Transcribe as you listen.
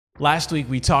Last week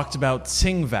we talked about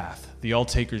Tingvath, the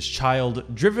Alltaker's child,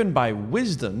 driven by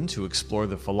wisdom to explore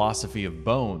the philosophy of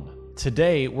bone.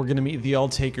 Today we're going to meet the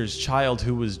Alltaker's child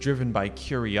who was driven by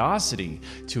curiosity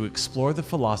to explore the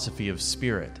philosophy of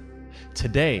spirit.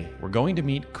 Today we're going to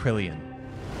meet Krillyan.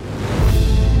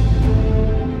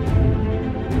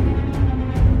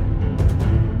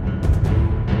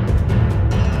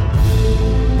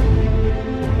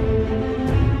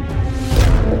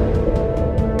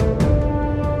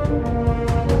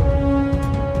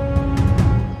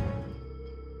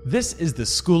 This is the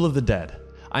School of the Dead.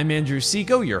 I'm Andrew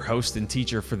Seco, your host and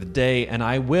teacher for the day, and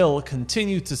I will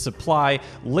continue to supply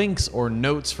links or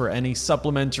notes for any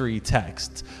supplementary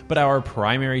texts. But our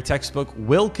primary textbook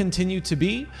will continue to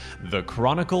be The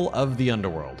Chronicle of the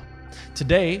Underworld.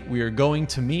 Today, we are going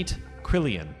to meet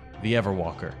Krillyan, the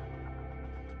Everwalker.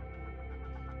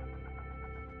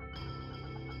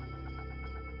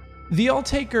 The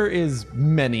Alltaker is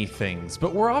many things,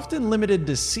 but we're often limited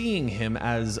to seeing him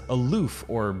as aloof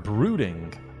or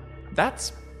brooding.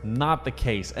 That's not the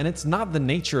case, and it's not the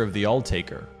nature of the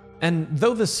Alltaker. And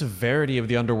though the severity of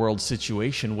the underworld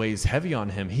situation weighs heavy on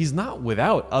him, he's not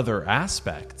without other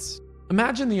aspects.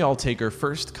 Imagine the Alltaker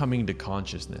first coming to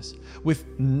consciousness, with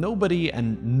nobody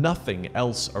and nothing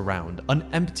else around, an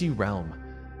empty realm.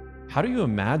 How do you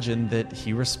imagine that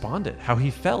he responded, how he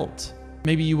felt?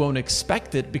 Maybe you won't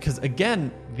expect it because,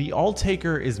 again, the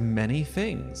Alltaker is many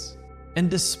things.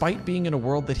 And despite being in a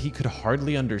world that he could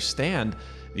hardly understand,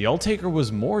 the Alltaker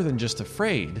was more than just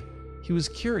afraid. He was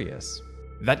curious.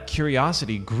 That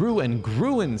curiosity grew and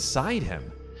grew inside him.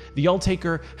 The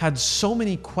Alltaker had so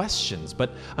many questions,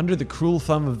 but under the cruel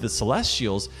thumb of the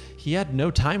Celestials, he had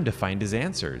no time to find his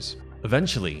answers.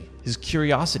 Eventually, his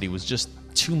curiosity was just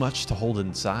too much to hold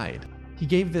inside. He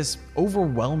gave this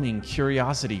overwhelming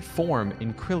curiosity form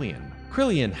in Krillyan.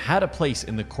 Krillyan had a place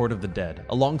in the Court of the Dead,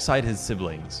 alongside his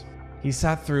siblings. He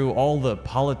sat through all the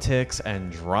politics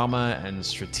and drama and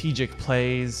strategic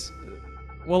plays.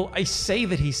 Well, I say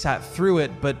that he sat through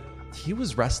it, but he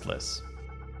was restless.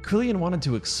 Krillyan wanted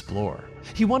to explore.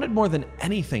 He wanted more than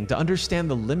anything to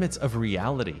understand the limits of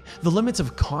reality, the limits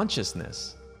of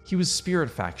consciousness. He was spirit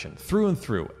faction through and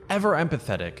through, ever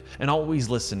empathetic and always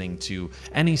listening to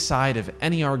any side of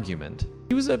any argument.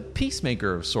 He was a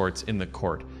peacemaker of sorts in the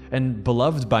court and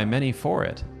beloved by many for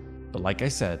it. But like I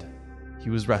said, he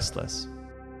was restless.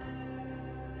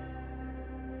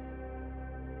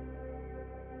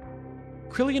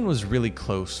 Krillyan was really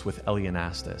close with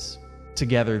Elianastus.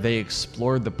 Together they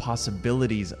explored the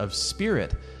possibilities of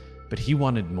spirit, but he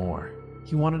wanted more.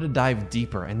 He wanted to dive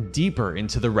deeper and deeper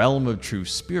into the realm of true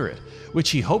spirit, which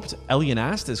he hoped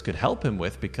Elianastus could help him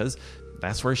with because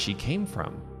that's where she came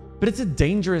from. But it's a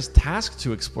dangerous task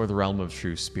to explore the realm of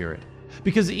true spirit,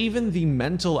 because even the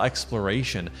mental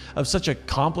exploration of such a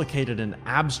complicated and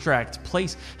abstract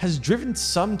place has driven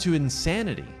some to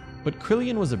insanity. But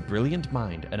Krillyan was a brilliant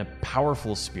mind and a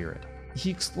powerful spirit.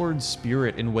 He explored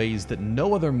spirit in ways that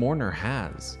no other mourner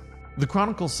has. The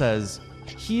Chronicle says,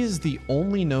 "He is the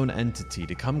only known entity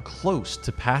to come close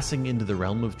to passing into the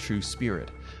realm of true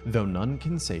spirit, though none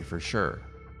can say for sure."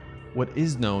 What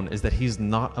is known is that he's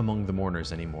not among the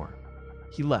mourners anymore.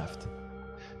 He left.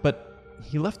 But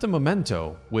he left a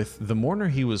memento with the mourner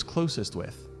he was closest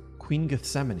with, Queen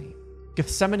Gethsemane.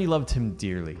 Gethsemane loved him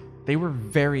dearly. They were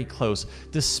very close,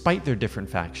 despite their different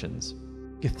factions.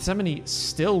 Gethsemane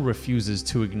still refuses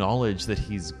to acknowledge that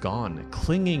he's gone,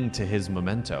 clinging to his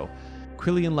memento.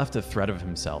 Krillyan left a thread of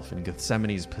himself in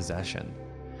Gethsemane's possession,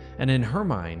 and in her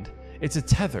mind, it's a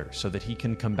tether so that he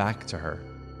can come back to her.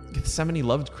 Gethsemane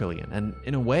loved Krillyan and,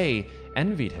 in a way,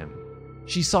 envied him.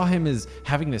 She saw him as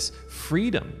having this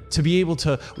freedom to be able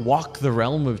to walk the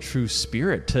realm of true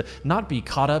spirit, to not be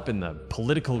caught up in the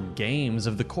political games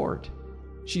of the court.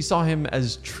 She saw him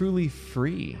as truly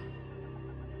free.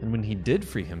 And when he did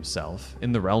free himself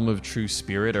in the realm of true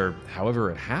spirit, or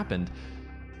however it happened,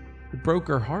 it broke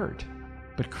her heart.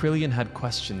 But Krillyan had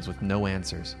questions with no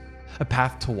answers, a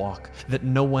path to walk that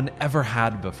no one ever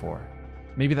had before.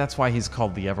 Maybe that's why he's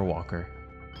called the Everwalker.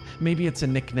 Maybe it's a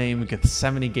nickname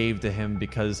Gethsemane gave to him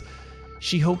because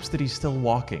she hopes that he's still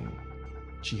walking.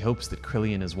 She hopes that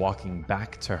Krillyan is walking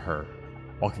back to her,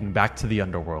 walking back to the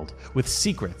underworld with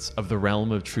secrets of the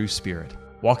realm of true spirit,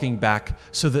 walking back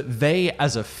so that they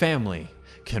as a family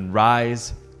can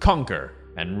rise, conquer,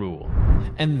 and rule.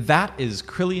 And that is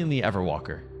Krillyan the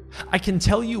Everwalker. I can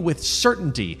tell you with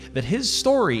certainty that his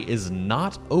story is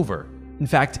not over. In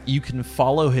fact, you can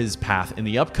follow his path in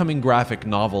the upcoming graphic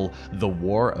novel, The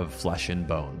War of Flesh and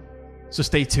Bone. So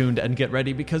stay tuned and get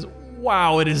ready because,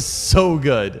 wow, it is so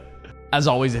good. As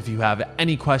always, if you have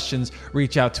any questions,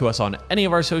 reach out to us on any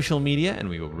of our social media and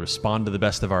we will respond to the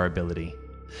best of our ability.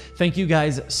 Thank you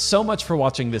guys so much for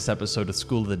watching this episode of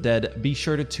School of the Dead. Be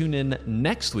sure to tune in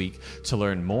next week to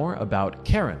learn more about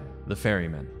Karen the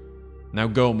Ferryman. Now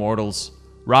go, mortals,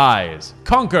 rise,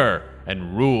 conquer,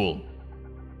 and rule.